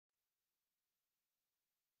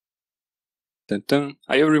Dun, dun.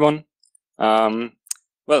 Hi, everyone.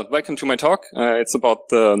 Well, welcome to my talk. It's about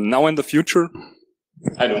the now and the future.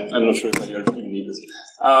 I'm not sure if I even need this.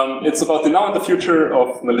 It's about the now and the future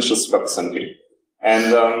of malicious WebAssembly.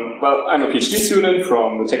 And, well, I'm a PhD student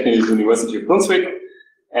from the Technical University of Brunswick.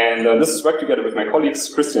 And this is work together with my colleagues,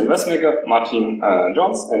 Christian Westmaker, Martin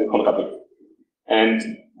Johns, and Konrad Wick. And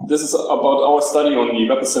this is about our study on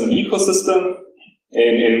the WebAssembly ecosystem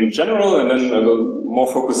in general, and then more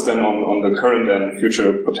focused then on the current and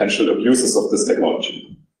future potential abuses of this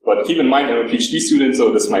technology. But keep in mind, I'm a PhD student,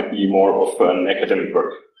 so this might be more of an academic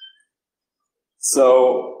work.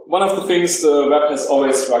 So one of the things the web has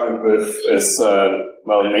always struggled with is,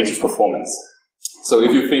 well, native performance. So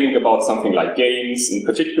if you think about something like games in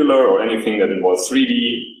particular, or anything that involves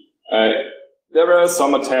 3D, there were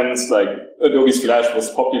some attempts, like Adobe's Flash was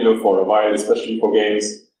popular for a while, especially for games.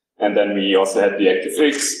 And then we also had the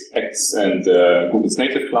ActiveX and Google's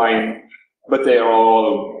native client. But they are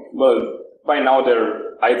all, well, by now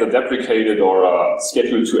they're either deprecated or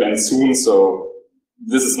scheduled to end soon. So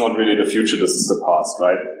this is not really the future, this is the past,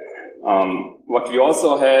 right? What we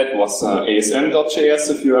also had was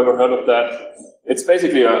ASM.js, if you ever heard of that. It's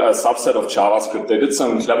basically a subset of JavaScript. They did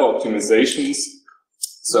some clever optimizations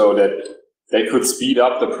so that they could speed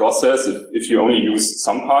up the process if you only use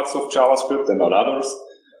some parts of JavaScript and not others.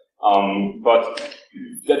 But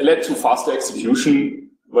that led to faster execution,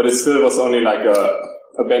 but it still was only like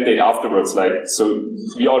a band-aid afterwards. Like, so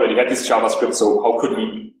we already had this JavaScript, so how could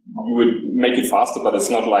you would make it faster? But it's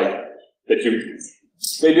not like that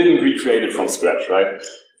they didn't recreate it from scratch, right?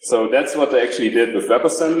 So that's what they actually did with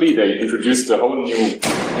WebAssembly. They introduced a whole new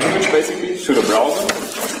language basically to the browser.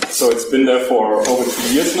 So it's been there for over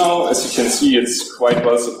 2 years now. As you can see, it's quite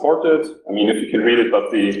well supported. I mean, if you can read it,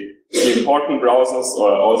 but the important browsers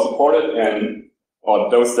are all supported, or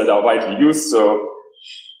those that are widely used. So,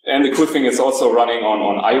 and the cool thing is also running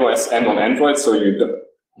on iOS and on Android. So you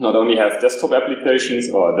not only have desktop applications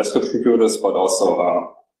or desktop computers, but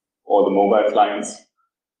also all the mobile clients.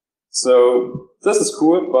 So this is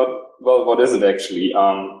cool, but well, what is it actually?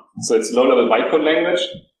 So it's low-level bytecode language,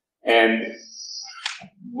 and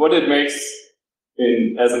what it makes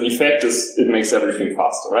as an effect is it makes everything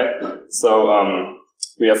faster, right? So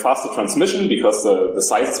we have faster transmission because the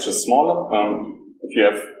size is just smaller. If you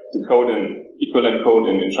have the code equivalent code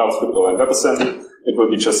in JavaScript or in WebAssembly, it will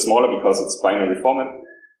be just smaller because it's binary format.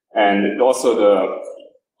 And also the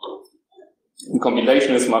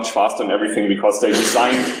compilation is much faster and everything because they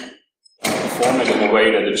designed the format in a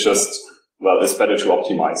way that it just, well, is better to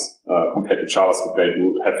optimize compared to JavaScript where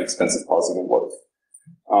you have expensive parsing involved.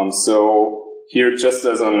 So here, just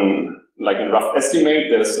as like a rough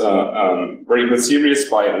estimate, there's a very good series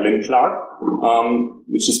by Lynn Clark,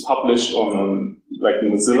 which is published on like the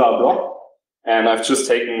Mozilla blog. And I've just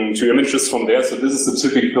taken 2 images from there. So this is the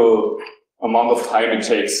typical amount of time it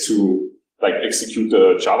takes to like execute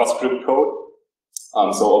the JavaScript code.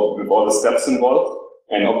 So with all the steps involved.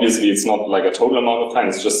 And obviously it's not like a total amount of time.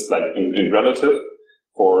 It's just like in relative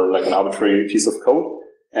for like an arbitrary piece of code.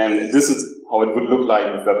 And this is how it would look like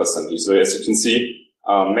with WebAssembly. So as you can see,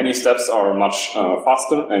 many steps are much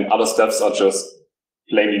faster, and other steps are just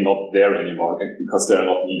plainly not there anymore because they're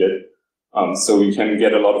not needed. So you can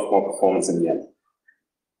get a lot of more performance in the end.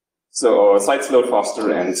 So sites load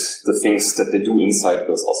faster, and the things that they do inside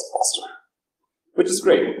goes also faster, which is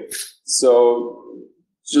great. So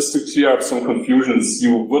just to clear up some confusions,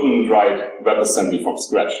 you wouldn't write WebAssembly from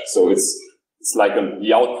scratch. So it's like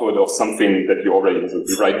the output of something that you already do.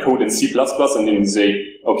 You write code in C++ and then you say,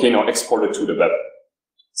 okay, now export it to the web.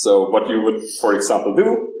 So what you would, for example,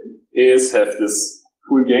 do is have this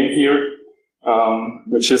cool game here,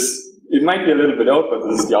 which is, it might be a little bit out, but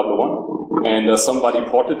this is the other one. And somebody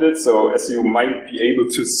ported it. So as you might be able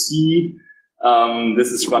to see,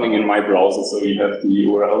 this is running in my browser. So we have the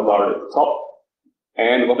URL bar at the top.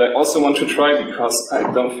 And what I also want to try, because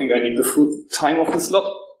I don't think I need the full time of this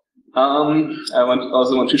lot, I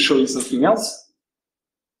also want to show you something else.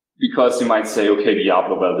 Because you might say, okay,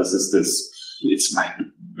 Diablo, well, it's like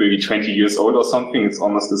maybe 20 years old or something. It's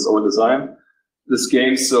almost as old as I am, this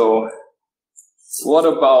game. So what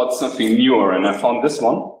about something newer? And I found this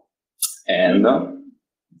one. And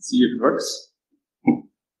let's see if it works.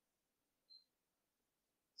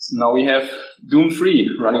 So now we have Doom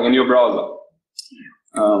 3 running in your browser.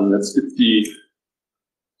 Let's get the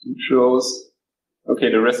intros.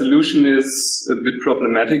 Okay, the resolution is a bit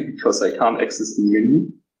problematic because I can't access the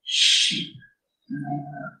menu.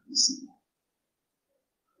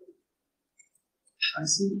 I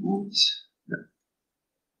see it. Yeah.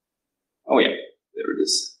 Oh yeah, there it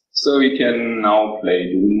is. So we can now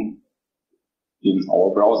play Doom in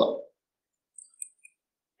our browser.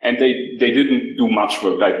 And they didn't do much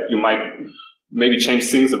work. Like, you might maybe change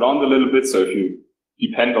things around a little bit. So if you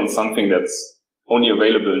depend on something that's only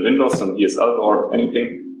available in Windows and DSL or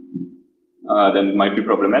anything, then it might be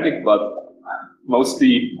problematic. But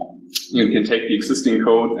mostly you can take the existing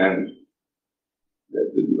code and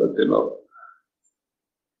that didn't work that well.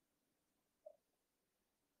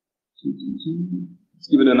 Let's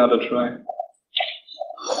give it another try.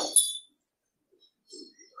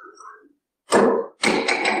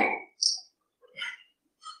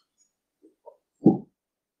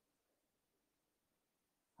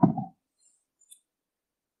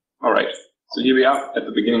 All right, so here we are at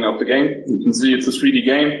the beginning of the game. You can see it's a 3D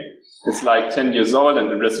game. It's like 10 years old, and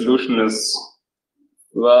the resolution is,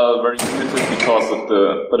 well, very limited because of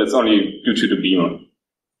but it's only due to the beamer.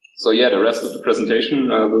 So yeah, the rest of the presentation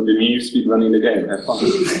will be me speedrunning the game. Have fun.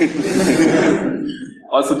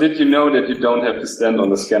 Also, did you know that you don't have to stand on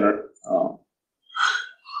the scanner?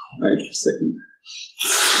 Wait a second.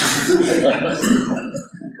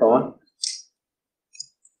 Come on.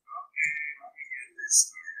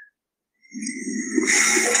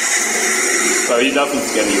 So he doesn't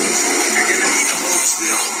scan you.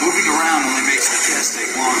 Moving around only makes the test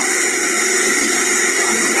take longer.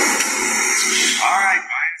 All right,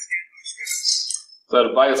 so the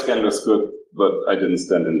bioscan was good, but I didn't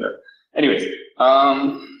stand in there. Anyways,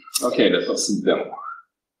 okay, that was the demo.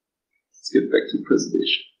 Let's get back to the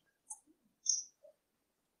presentation.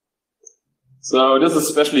 So this is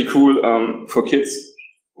especially cool for kids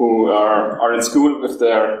who are in school with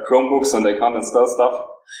their Chromebooks and they can't install stuff.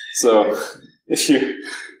 So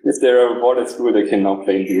if they're bored at school, they can now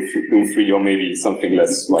play Doom 3 or maybe something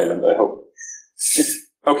less violent, I hope.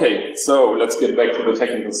 Okay, so let's get back to the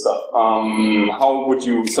technical stuff. How would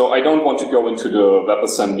you, so I don't want to go into the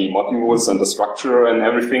WebAssembly modules and the structure and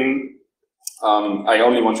everything. I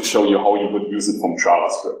only want to show you how you would use it from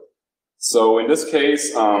JavaScript. So in this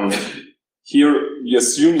case, here we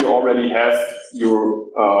assume you already have your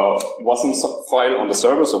WASM file on the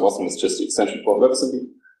server. So WASM is just the extension for WebAssembly.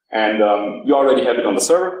 And you already have it on the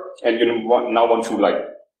server, and you now want to like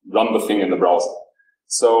run the thing in the browser.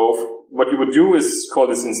 So what you would do is call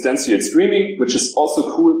this instantiate streaming, which is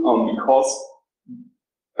also cool because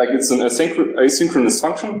like it's an asynchronous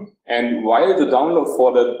function. And while the download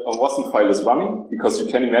for that WASM file is running, because you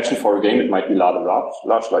can imagine for a game it might be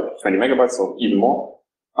large, like 20 megabytes or even more.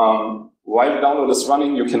 While the download is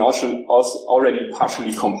running, you can also already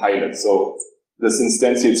partially compile it. So this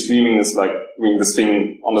instantiate streaming is like doing this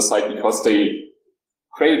thing on the side because they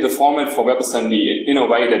created the format for WebAssembly in a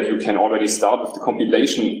way that you can already start with the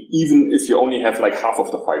compilation, even if you only have like half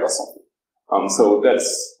of the file or something. So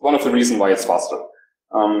that's one of the reasons why it's faster.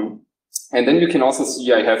 And then you can also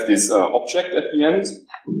see I have this object at the end.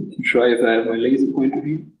 Try if I have my laser pointer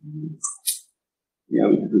here. Yeah,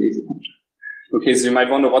 we have a laser pointer. Okay, so you might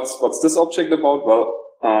wonder what's this object about? Well,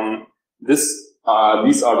 these are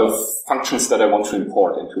the functions that I want to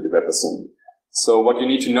import into the WebAssembly. So what you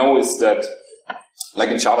need to know is that, like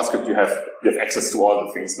in JavaScript, you have access to all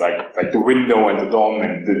the things like the window and the DOM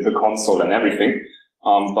and the console and everything.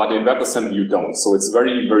 But in WebAssembly you don't. So it's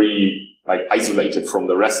very, very like isolated from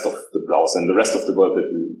the rest of the browser and the rest of the world that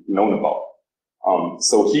you've known about.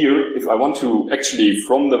 So here, if I want to actually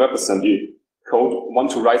from the WebAssembly code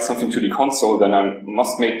want to write something to the console, then I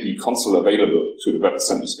must make the console available to the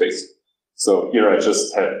WebAssembly space. So here I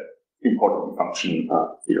just have imported the function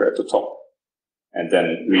here at the top, and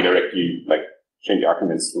then redirect the change the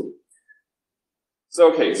arguments to.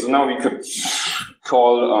 So okay, so now we could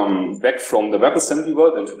call back from the WebAssembly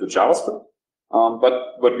world into the JavaScript.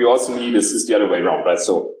 But what we also need is the other way around, right?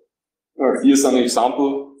 So here's an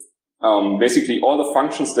example. Basically, all the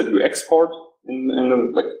functions that you export in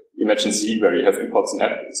the, imagine C where you have imports and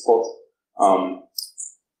exports.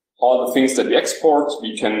 All the things that we export,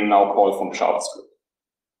 we can now call from JavaScript.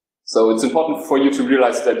 So it's important for you to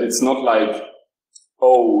realize that it's not like,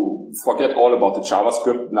 oh, forget all about the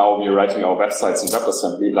JavaScript, now we're writing our websites in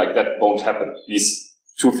WebAssembly. Like, that won't happen. These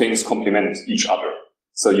two things complement each other.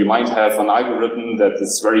 So you might have an algorithm that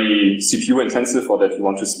is very CPU intensive or that you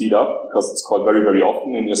want to speed up because it's called very, very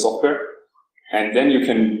often in your software. And then you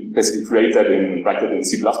can basically create that write it in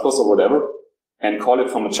C++ or whatever, and call it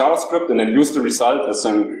from a JavaScript, and then use the result as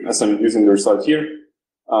I'm using the result here,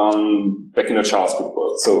 back in the JavaScript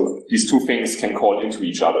world. So these two things can call into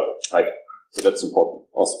each other, right? So that's important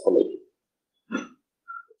also for later.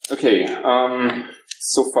 Okay,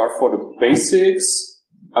 so far for the basics.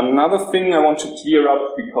 Another thing I want to clear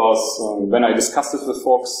up, because when I discussed it with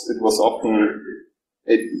folks,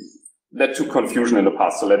 it led to confusion in the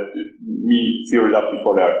past. So let me clear it up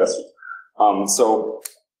before there are questions. So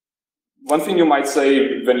one thing you might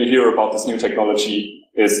say when you hear about this new technology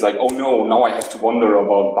is like, oh no, now I have to wonder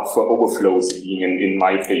about buffer overflows being in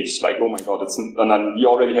my page. Like, oh my god, and we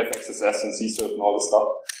already have XSS and CSRF and all this stuff,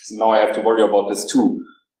 so now I have to worry about this too.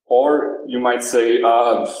 Or you might say,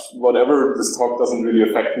 whatever, this talk doesn't really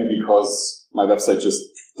affect me because my website just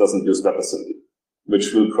doesn't use WebAssembly,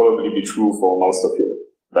 which will probably be true for most of your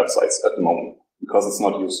websites at the moment, because it's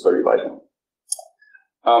not used very widely.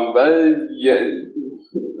 Well,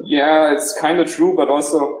 yeah, it's kind of true, but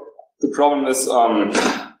also the problem is,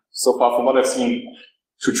 so far from what I've seen,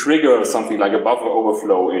 to trigger something like a buffer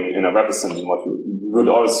overflow in a WebAssembly module would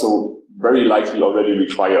also very likely already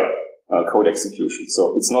require code execution.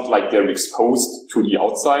 So it's not like they're exposed to the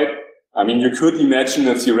outside. I mean, you could imagine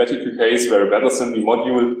a theoretical case where a WebAssembly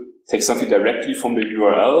module takes something directly from the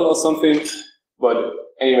URL or something. But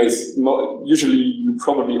anyways, usually you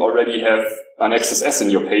probably already have an XSS in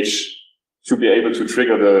your page to be able to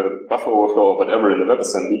trigger the buffer overflow or whatever in the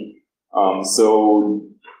WebAssembly. So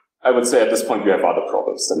I would say at this point you have other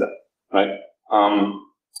problems than that, right?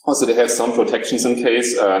 Also, they have some protections in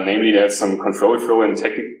case, namely they have some control flow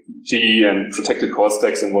integrity and protected call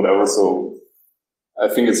stacks and whatever. So I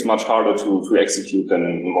think it's much harder to execute than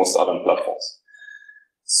in most other platforms.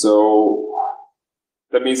 So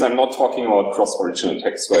that means I'm not talking about cross-origin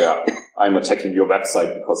attacks where I'm attacking your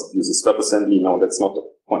website because it uses WebAssembly. No, that's not the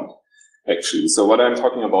point, actually. So what I'm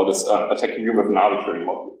talking about is attacking you with an arbitrary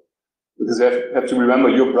module. Because you have to remember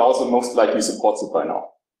your browser most likely supports it by now.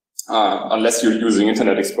 Unless you're using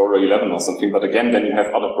Internet Explorer 11 or something, but again, then you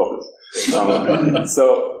have other problems.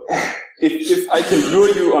 So if I can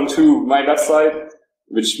lure you onto my website,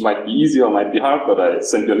 which might be easy or might be hard, but I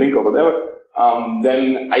send you a link or whatever,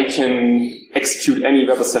 then I can execute any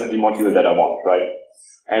WebAssembly module that I want, right?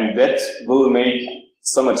 And that will make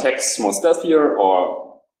some attacks more stealthier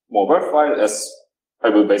or more worthwhile, as I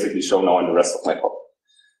will basically show now in the rest of my talk.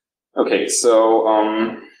 Okay, so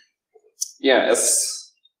yeah, as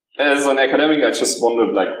an academic, I just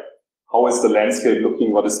wondered, like, how is the landscape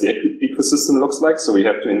looking? What is the ecosystem looks like? So we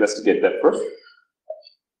have to investigate that first.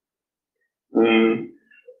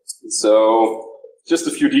 So just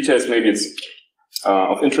a few details, maybe it's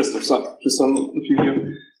of interest to some of you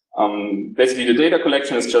here. Basically, the data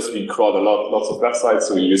collection is just we crawl lots of websites.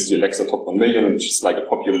 So we use the Alexa Top 1 Million, which is like a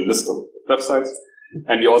popular list of websites.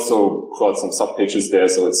 And we also crawl some subpages there.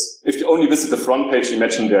 So it's, if you only visit the front page,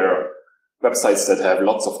 imagine there are websites that have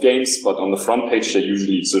lots of games, but on the front page, they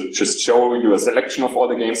usually just show you a selection of all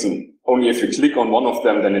the games. And only if you click on one of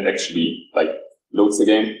them, then it actually like loads the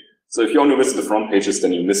game. So if you only visit the front pages,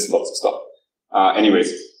 then you miss lots of stuff.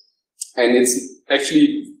 Anyways, and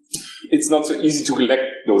it's not so easy to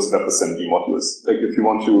collect those WebAssembly modules. Like if you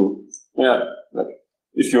want to,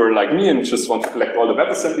 if you're like me and just want to collect all the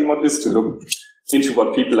WebAssembly modules to look into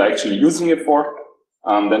what people are actually using it for,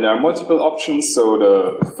 then there are multiple options. So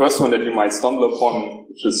the first one that you might stumble upon,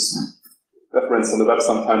 which is referenced on the web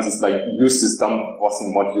sometimes, is like use this dump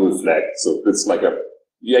wasm module flag. So it's like a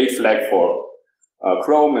V8 flag for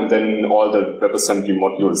Chrome, and then all the WebAssembly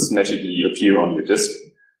modules magically appear on your disk.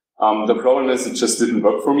 The problem is it just didn't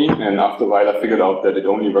work for me, and after a while I figured out that it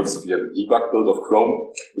only works if you have a debug build of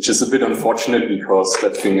Chrome, which is a bit unfortunate because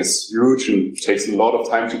that thing is huge and takes a lot of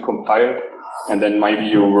time to compile. And then maybe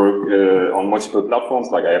you work on multiple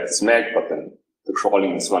platforms, like I have this Mac, but then the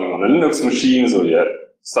crawling is running on a Linux machine, so yeah,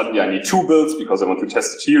 suddenly I need 2 builds because I want to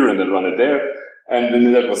test it here and then run it there. And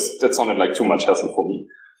then that sounded like too much hassle for me,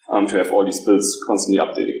 to have all these builds constantly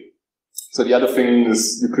updating. So the other thing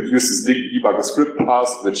is you could use this debugger script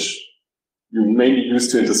path, which you mainly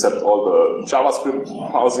use to intercept all the JavaScript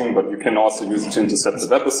parsing, but you can also use it to intercept the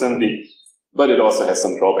WebAssembly, but it also has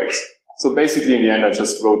some drawbacks. So basically, in the end, I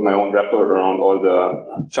just wrote my own wrapper around all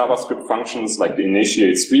the JavaScript functions, like the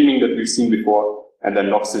initiate streaming that we've seen before, and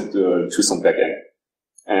then logs it to some backend.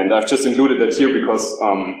 And I've just included that here because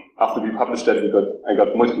after we published that, I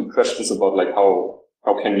got multiple questions about like how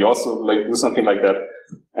can we also like do something like that.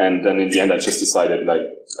 And then in the end, I just decided like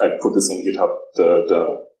I put this in GitHub,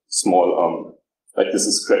 the small like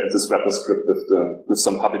this wrapper script with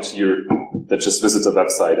some puppeteer that just visits a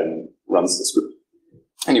website and runs the script.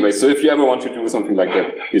 Anyway, so if you ever want to do something like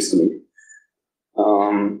that, here's the link.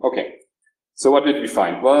 Okay, so what did we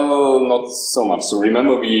find? Well, not so much. So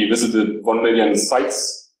remember, we visited 1 million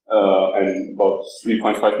sites and about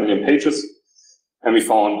 3.5 million pages, and we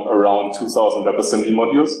found around 2,000 WebAssembly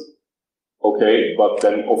modules. Okay, but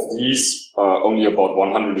then of these, only about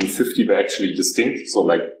 150 were actually distinct, so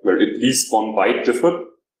like where at least 1 byte differed.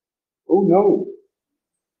 Oh no,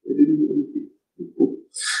 it didn't do anything.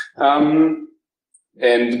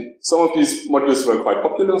 And some of these modules were quite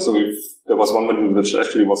popular. So there was one module which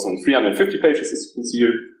actually was on 350 pages, as you can see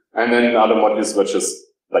here. And then other modules were just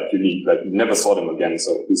like unique, like you never saw them again.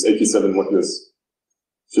 So these 87 modules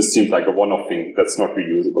just seemed like a one-off thing that's not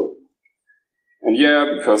reusable. And yeah,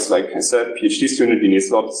 because like I said, PhD student, he needs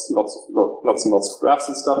lots and lots of graphs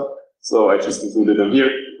and stuff. So I just included them here.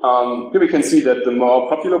 Here we can see that the more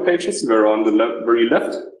popular pages were on the very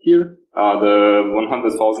left here, the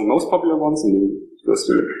 100,000 most popular ones, and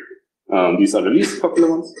these are the least popular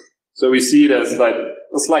ones. So we see there's like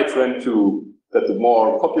a slight trend to that the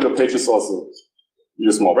more popular pages also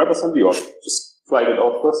use more WebAssembly or just try it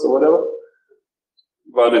out first or whatever.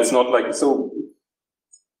 But it's not like, so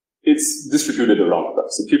it's distributed around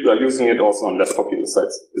that. So people are using it also on less popular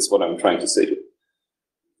sites, is what I'm trying to say here.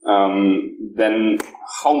 Then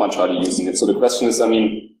how much are they using it? So the question is, I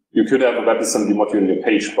mean, you could have a WebAssembly module in your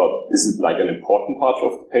page, but is it like an important part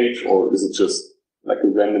of the page, or is it just like a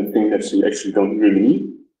random thing that you actually don't really need?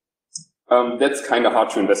 That's kind of hard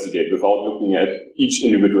to investigate without looking at each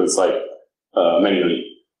individual site manually.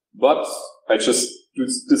 But I just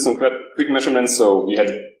did some quick measurements. So we had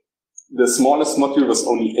the smallest module was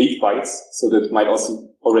only 8 bytes, so that might also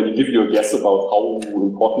already give you a guess about how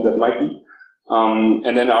important that might be.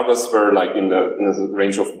 And then others were like in the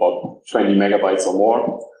range of about 20 megabytes or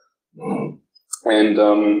more.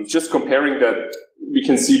 And just comparing that, we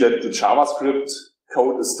can see that the JavaScript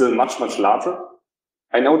code is still much larger.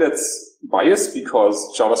 I know that's biased because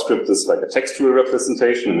JavaScript is like a textual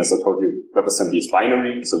representation, and as I told you, WebAssembly is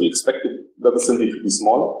binary, so we expected WebAssembly to be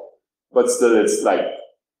smaller, but still it's like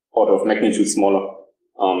order of magnitude smaller.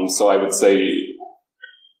 So I would say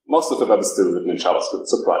most of the web is still written in JavaScript,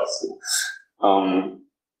 surprise.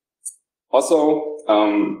 Also,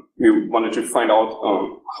 we wanted to find out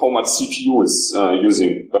how much CPU is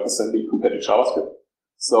using WebAssembly compared to JavaScript.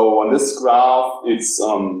 So on this graph, it's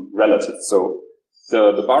relative. So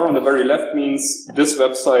the bar on the very left means this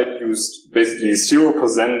website used basically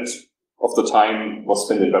 0% of the time was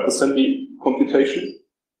spent in WebAssembly computation.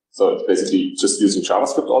 So it's basically just using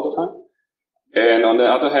JavaScript all the time. And on the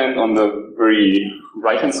other hand, on the very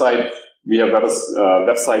right-hand side, we have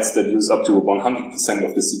websites that use up to 100%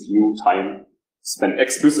 of the CPU time spent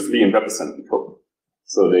exclusively in WebAssembly code.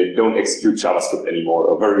 So they don't execute JavaScript anymore,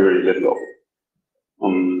 or very little of it.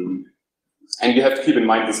 And you have to keep in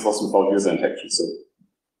mind this was without user interaction. So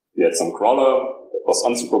we had some crawler that was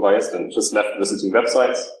unsupervised and just left visiting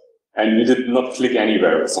websites, and you did not click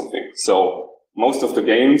anywhere or something. So most of the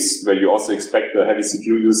games where you also expect a heavy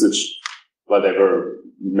CPU usage, well, they were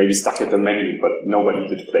maybe stuck at the menu, but nobody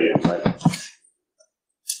did play them, right?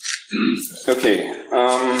 Okay.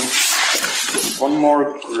 One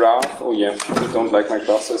more graph. Oh yeah, people don't like my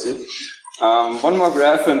graphs, I see. One more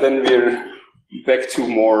graph, and then we're back to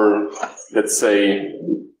more, let's say,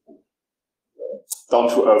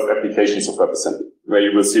 down-to-earth applications of WebAssembly, where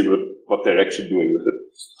you will see what they're actually doing with it.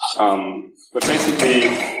 But basically,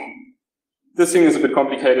 this thing is a bit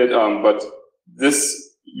complicated, but this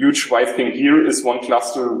huge white thing here is one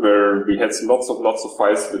cluster where we had lots of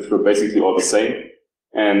files which were basically all the same.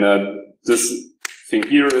 And this thing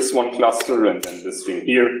here is one cluster, and then this thing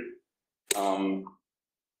here.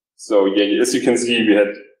 So yeah, as you can see, we had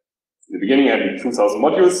in the beginning I had 2,000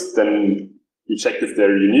 modules, then we checked if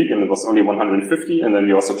they're unique, and it was only 150, and then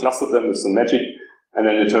we also clustered them with some magic, and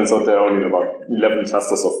then it turns out there are only about 11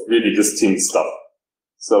 clusters of really distinct stuff.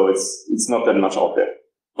 So it's not that much out there.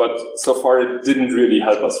 But so far it didn't really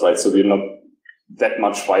help us, right? So we're not that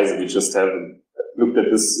much wiser. We just have looked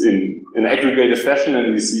at this in an aggregated fashion,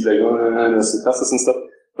 and we see like, oh, there's the clusters and stuff.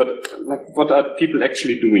 But like, what are people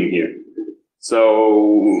actually doing here?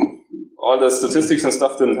 So all the statistics and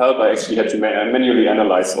stuff didn't help. I actually had to manually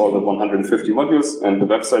analyze all the 150 modules and the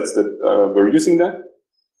websites that were using that.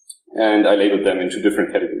 And I labeled them into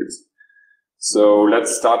different categories. So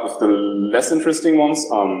let's start with the less interesting ones.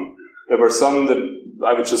 There were some that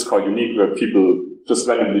I would just call unique, where people just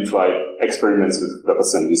randomly tried experiments with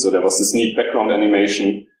WebAssembly. So there was this neat background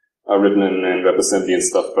animation written in WebAssembly and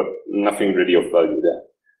stuff, but nothing really of value there.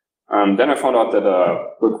 Then I found out that there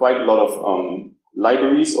were quite a lot of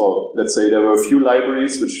libraries, or let's say there were a few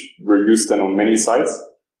libraries which were used then on many sites.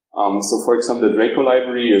 So for example, the Draco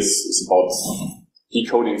library is about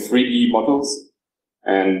decoding 3D models,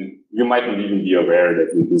 and you might not even be aware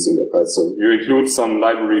that you're using that, right? So you include some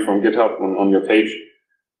library from GitHub on your page,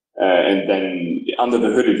 and then under the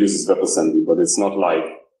hood it uses WebAssembly, but it's not like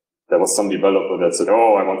there was some developer that said,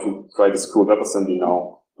 oh, I want to try this cool WebAssembly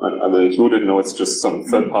now, and I will include it. No, it's just some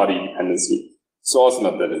third-party dependency. So also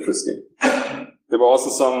not that interesting. There were also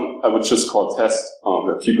some I would just call tests,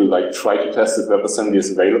 where people like try to test if WebAssembly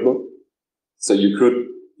is available. So you could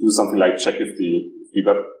do something like check if the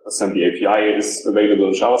WebAssembly API is available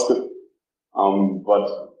in JavaScript, but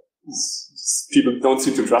people don't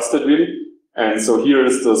seem to trust it really. And so here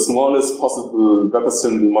is the smallest possible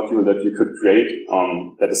WebAssembly module that you could create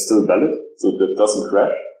that is still valid, so that doesn't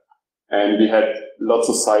crash. And we had lots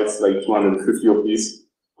of sites, like 250 of these,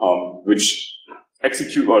 which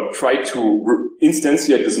execute or try to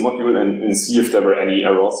instantiate this module and see if there were any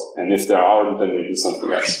errors. And if there aren't, then we do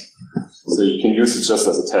something else. So you can use it just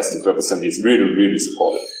as a test, and WebAssembly is really, really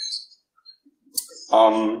supported.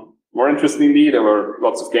 More interestingly, there were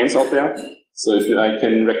lots of games out there. So if I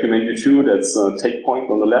can recommend you two, that's Take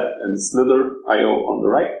Point on the left and Slither.io on the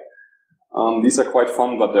right. These are quite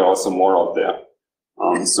fun, but there are also more out there.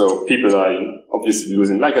 So people are obviously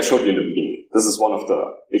using, like I showed you in the beginning. This is one of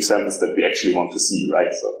the examples that we actually want to see,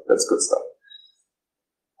 right? So that's good stuff.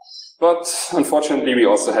 But unfortunately, we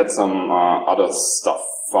also had some other stuff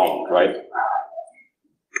found, right?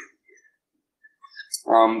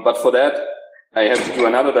 But for that, I have to do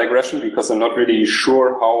another digression because I'm not really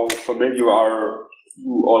sure how familiar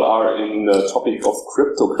you all are in the topic of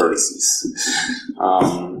cryptocurrencies.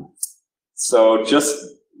 So just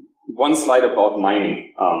one slide about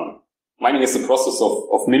mining. Mining is the process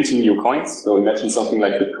of minting new coins. So imagine something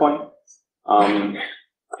like Bitcoin. And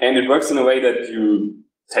it works in a way that you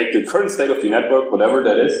take the current state of the network, whatever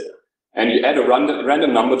that is, and you add a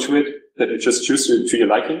random number to it that you just choose to your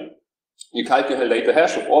liking. You calculate the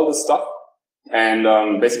hash of all this stuff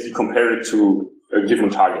and basically compare it to a given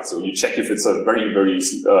target. So you check if it's a very, very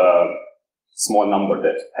small number,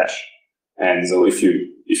 that hash. And so if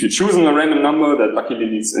you're choosing a random number that luckily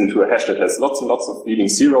leads into a hash that has lots and lots of leading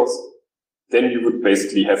zeros, then you would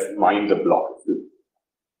basically have mined a block.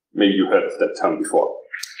 Maybe you heard of that term before.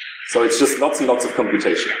 So it's just lots and lots of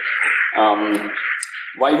computation.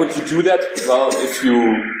 Why would you do that? Well, if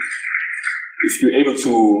you're able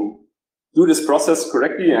to do this process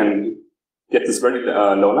correctly and get this very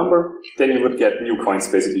low number, then you would get new coins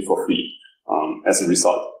basically for free as a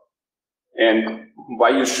result. And why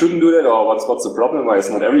you shouldn't do that, or what's the problem? Why is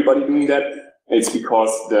not everybody doing that? It's because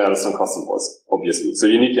there are some cost involved, obviously. So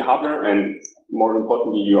you need the hardware, and more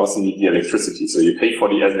importantly, you also need the electricity. So you pay for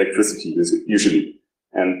the electricity usually.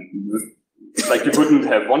 And like you wouldn't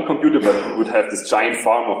have one computer, but you would have this giant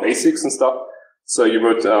farm of ASICs and stuff. So you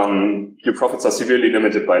would, your profits are severely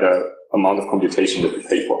limited by the amount of computation that you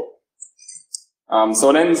pay for.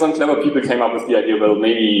 So then some clever people came up with the idea, well,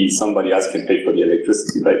 maybe somebody else can pay for the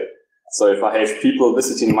electricity, right? So if I have people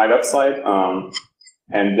visiting my website,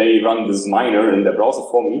 and they run this miner in their browser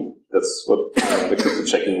for me, that's what the crypto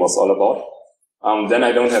checking was all about, then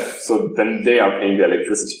I don't have, so then they are paying the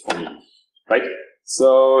electricity for me, right?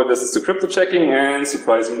 So this is the crypto checking, and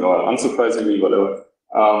surprisingly or unsurprisingly, whatever,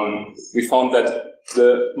 we found that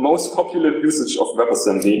the most popular usage of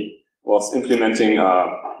WebAssembly was implementing a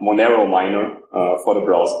Monero miner for the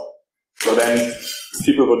browser. So then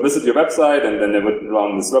people would visit your website, and then they would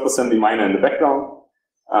run this WebAssembly miner in the background,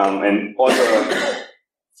 and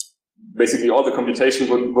basically all the computation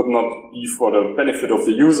would not be for the benefit of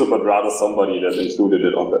the user, but rather somebody that included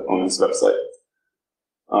it on his website.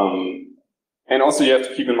 And also you have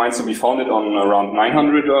to keep in mind, so we found it on around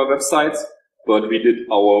 900 websites, but we did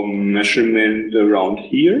our measurement around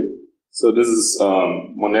here. So this is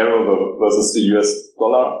Monero versus the US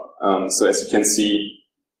dollar. So as you can see,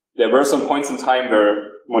 there were some points in time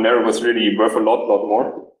where Monero was really worth a lot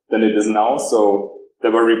more than it is now. So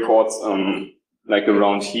there were reports like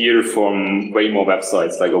around here from way more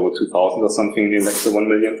websites, like over 2,000 or something, like the 1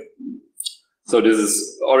 million. So this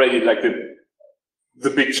is already like the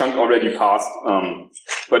big chunk already passed,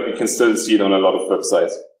 but you can still see it on a lot of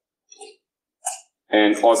websites.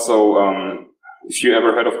 And also, if you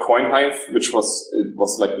ever heard of CoinHive, which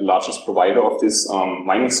was like the largest provider of these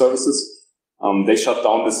mining services, they shut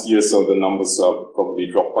down this year, so the numbers are probably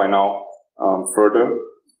dropped by now further.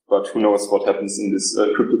 But who knows what happens in this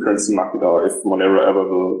cryptocurrency market, or if Monero ever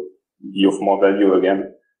will be of more value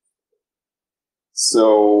again.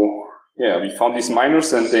 So yeah, we found these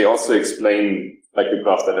miners, and they also explain like the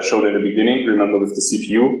graph that I showed in the beginning, remember, with the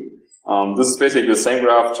CPU. This is basically the same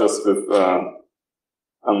graph, just with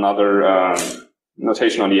another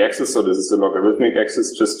notation on the axis. So this is the logarithmic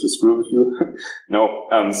axis, just to screw with you. No,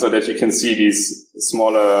 so that you can see these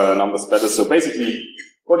smaller numbers better. So basically,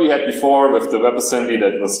 what we had before with the WebAssembly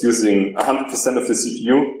that was using 100% of the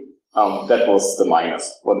CPU, that was the miners.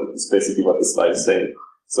 What is basically what this slide is saying.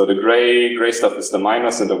 So the gray stuff is the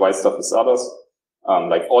miners, and the white stuff is others.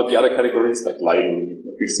 Like all the other categories, like lighting,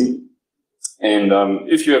 you see. And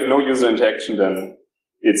if you have no user interaction, then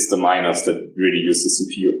it's the miners that really use the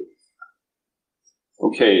CPU.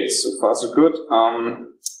 Okay, so far so good.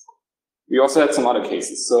 We also had some other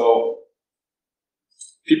cases. So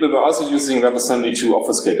people were also using WebAssembly to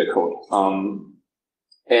obfuscate the code.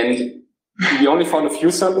 And we only found a few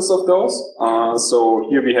samples of those. So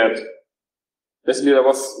here we had, basically there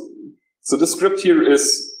was, so this script here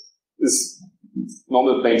is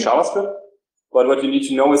normal plain JavaScript. But what you need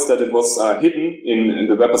to know is that it was hidden in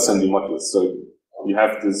the WebAssembly module. So you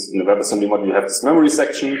have this, in the WebAssembly module, you have this memory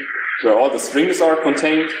section where all the strings are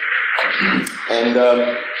contained. And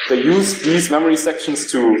they use these memory sections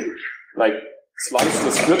to like slice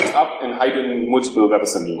the script up and hide in multiple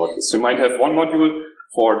WebAssembly modules. So you might have one module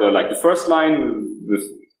for the first line with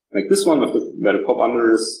like this one with where the pop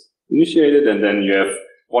under is initiated, and then you have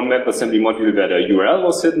one WebAssembly module where the URL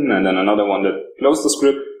was hidden, and then another one that closed the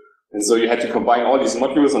script. And so you had to combine all these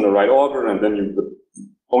modules on the right order, and then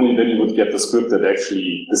only then you would get the script that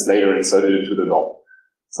actually is later inserted into the DOM.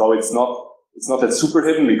 So it's not that super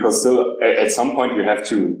hidden, because still at some point you have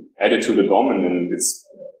to add it to the DOM and then it's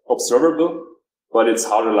observable. But it's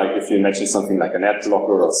harder, like if you imagine something like an ad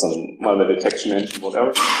blocker or some malware detection engine,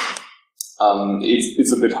 whatever.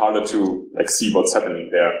 It's a bit harder to like see what's happening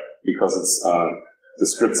there, because it's the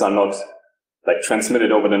scripts are not like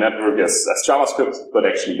transmitted over the network as JavaScript, but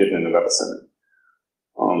actually hidden in the WebAssembly.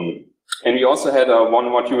 And we also had one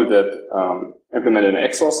module that implemented an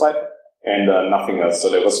XOR site and nothing else. So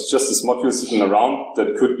there was just this module sitting around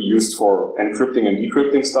that could be used for encrypting and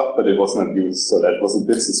decrypting stuff, but it was not used. So that was a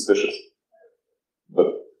bit suspicious. But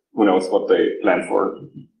who knows what they planned for.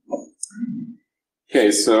 Okay,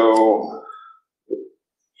 so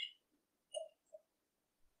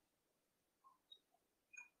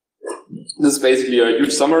this is basically a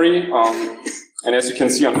huge summary. And as you can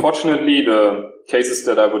see, unfortunately, the cases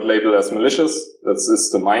that I would label as malicious, that's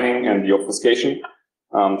the mining and the obfuscation,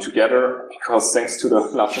 together, because thanks to the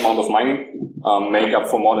large amount of mining, make up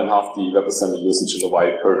for more than half the WebAssembly usage in the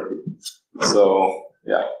wild currently. So,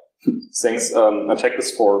 yeah. Thanks,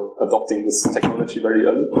 attackers, for adopting this technology very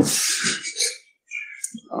early.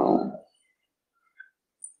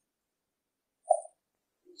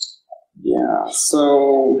 Yeah,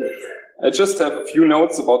 so I just have a few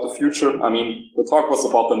notes about the future. I mean, the talk was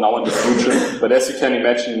about the now and the future, but as you can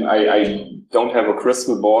imagine, I don't have a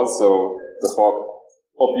crystal ball, so the talk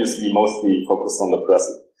obviously mostly focused on the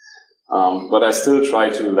present. But I still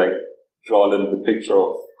try to like draw a little bit picture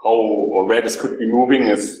of how or where this could be moving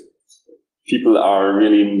if people are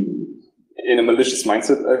really in a malicious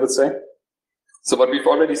mindset, I would say. So what we've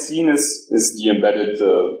already seen is the embedded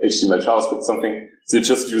HTML JavaScript something. So you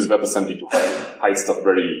just use WebAssembly to hide stuff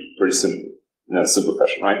very, very simple, in a simple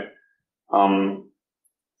fashion, right?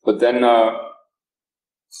 But then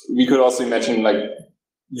we could also imagine like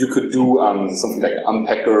you could do something like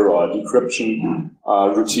unpacker or decryption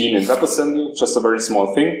routine in WebAssembly, just a very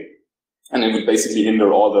small thing. And it would basically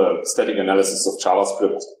hinder all the static analysis of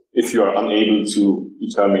JavaScript if you are unable to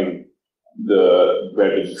determine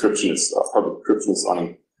where the decryption is, how the decryption is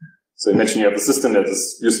running. So imagine you have a system that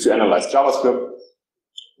is used to analyze JavaScript,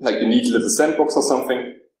 like a neat little sandbox or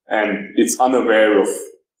something, and it's unaware of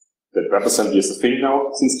that WebAssembly is a thing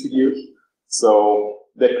now since 2 years. So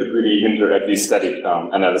that could really hinder at least static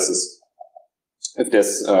analysis if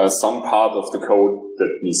there's some part of the code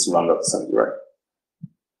that needs to run WebAssembly, right?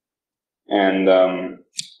 And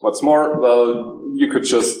what's more, well, you could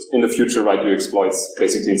just, in the future, write your exploits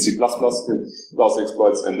basically in C++, browser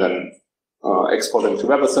exploits, and then export them to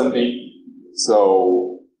WebAssembly.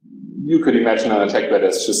 So you could imagine an attack where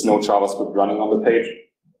there's just no JavaScript running on the page,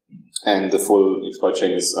 and the full exploit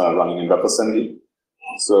chain is running in WebAssembly.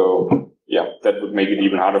 So yeah, that would make it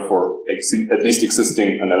even harder for at least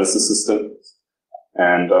existing analysis systems.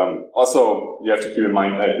 And also, you have to keep in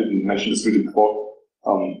mind, I didn't mention this really before,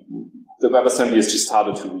 the WebAssembly is just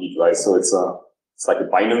harder to read, right? So it's like a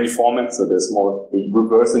binary format, so there's more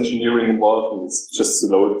reverse engineering involved, and it's just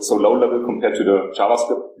so low level compared to the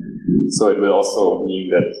JavaScript. So it will also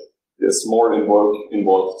mean that there's more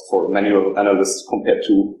involved for manual analysts compared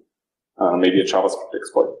to maybe a JavaScript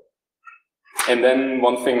exploit. And then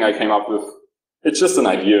one thing I came up with, it's just an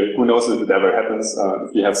idea. Who knows if it ever happens,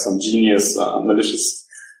 if you have some genius, malicious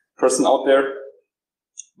person out there.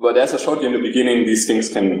 But as I showed you in the beginning, these things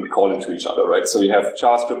can call into each other, right? So you have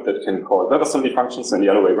JavaScript that can call WebAssembly functions and the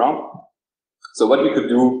other way around. So what we could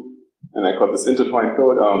do, and I call this intertwined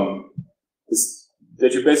code, is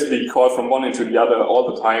that you basically call from one into the other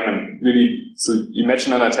all the time, and really, so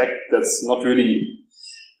imagine an attack that's not really,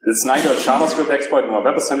 it's neither a JavaScript exploit nor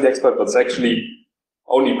a WebAssembly exploit, but it's actually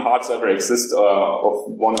only parts ever exist of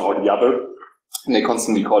one or the other, and they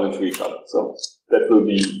constantly call into each other. So that will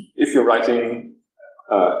be, if you're writing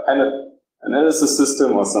analysis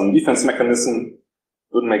system or some defense mechanism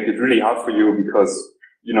would make it really hard for you because,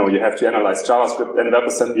 you know, you have to analyze JavaScript and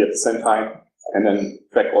WebAssembly at the same time and then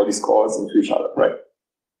track all these calls into each other, right?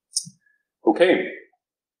 Okay.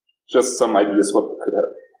 Just some ideas what could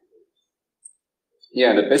happen.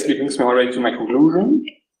 Yeah, that basically brings me already to my conclusion,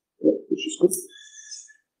 which is good.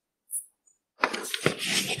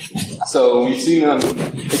 So we've seen an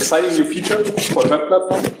exciting new feature for the web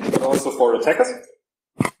platform, but also for attackers.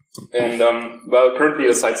 And well, currently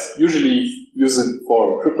the sites usually use it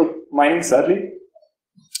for crypto mining, sadly.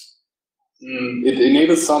 It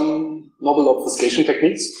enables some novel obfuscation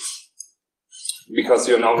techniques because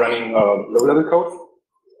you're now running low-level code.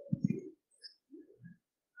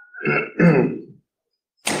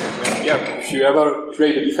 Yeah, if you ever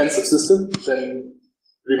create a defensive system, then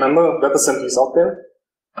remember WebAssembly is out there.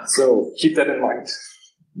 So keep that in mind.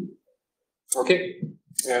 Okay,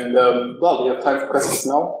 and well, we have time for questions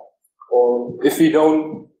now. Or if we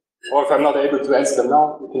don't, or if I'm not able to answer them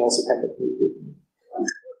now, you can also contact me.